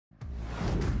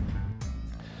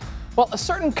Well, a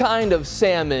certain kind of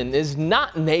salmon is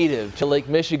not native to Lake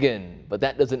Michigan, but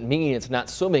that doesn't mean it's not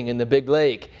swimming in the big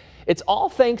lake. It's all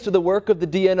thanks to the work of the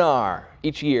DNR,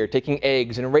 each year taking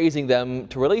eggs and raising them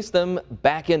to release them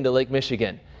back into Lake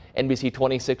Michigan. NBC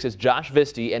 26's Josh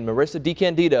Visty and Marissa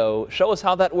DiCandido show us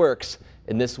how that works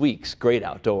in this week's Great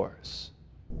Outdoors.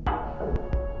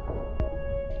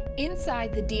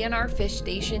 Inside the DNR fish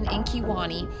station in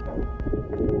Kewaunee,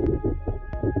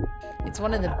 it's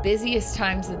one of the busiest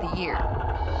times of the year.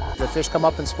 The fish come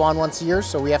up and spawn once a year,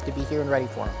 so we have to be here and ready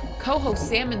for them. Coho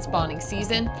salmon spawning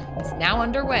season is now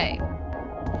underway.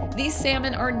 These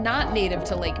salmon are not native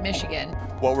to Lake Michigan.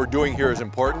 What we're doing here is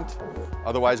important.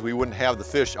 Otherwise, we wouldn't have the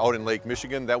fish out in Lake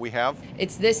Michigan that we have.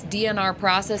 It's this DNR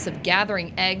process of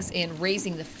gathering eggs and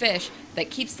raising the fish that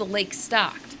keeps the lake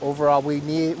stocked. Overall,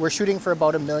 we're shooting for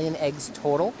about 1 million eggs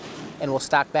total, and we'll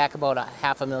stock back about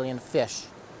 500,000 fish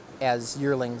as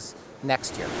yearlings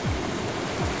next year.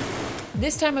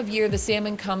 This time of year, the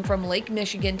salmon come from Lake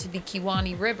Michigan to the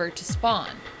Kewaunee River to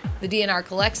spawn. The DNR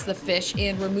collects the fish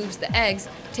and removes the eggs,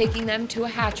 taking them to a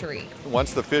hatchery.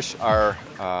 Once the fish are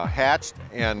hatched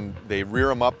and they rear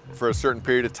them up for a certain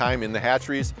period of time in the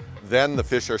hatcheries, then the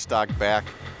fish are stocked back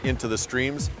into the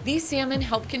streams. These salmon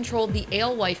help control the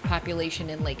alewife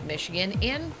population in Lake Michigan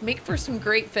and make for some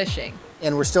great fishing.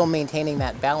 And we're still maintaining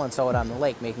that balance out on the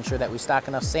lake, making sure that we stock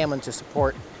enough salmon to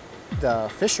support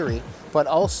the fishery, but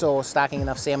also stocking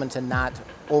enough salmon to not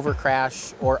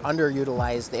overcrash or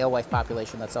underutilize the alewife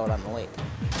population that's out on the lake.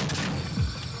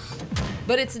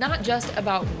 But it's not just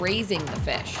about raising the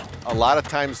fish. A lot of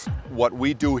times what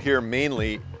we do here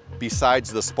mainly, besides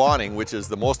the spawning, which is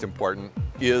the most important,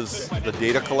 is the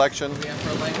data collection.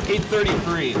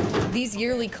 833. These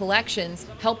yearly collections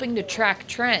helping to track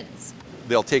trends.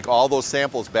 They'll take all those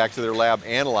samples back to their lab,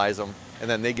 analyze them, and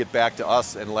then they get back to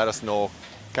us and let us know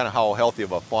kind of how healthy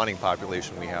of a spawning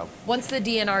population we have. Once the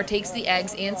DNR takes the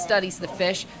eggs and studies the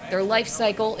fish, their life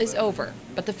cycle is over,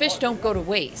 but the fish don't go to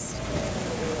waste.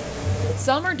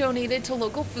 Some are donated to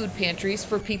local food pantries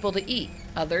for people to eat.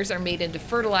 Others are made into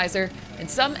fertilizer,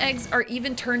 and some eggs are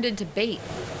even turned into bait.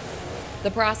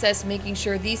 The process making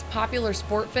sure these popular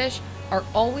sport fish are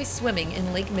always swimming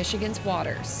in Lake Michigan's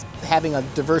waters. Having a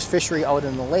diverse fishery out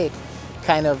in the lake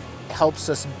kind of helps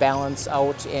us balance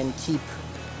out and keep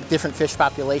different fish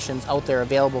populations out there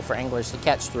available for anglers to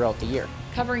catch throughout the year.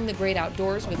 Covering the great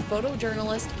outdoors with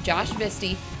photojournalist Josh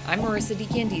Visty, I'm Marissa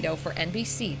DiCandido for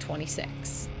NBC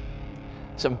 26.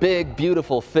 Some big,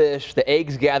 beautiful fish. The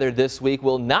eggs gathered this week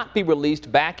will not be released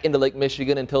back into Lake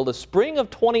Michigan until the spring of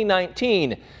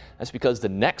 2019. That's because the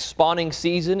next spawning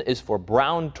season is for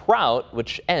brown trout,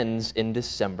 which ends in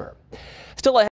December. Still ahead.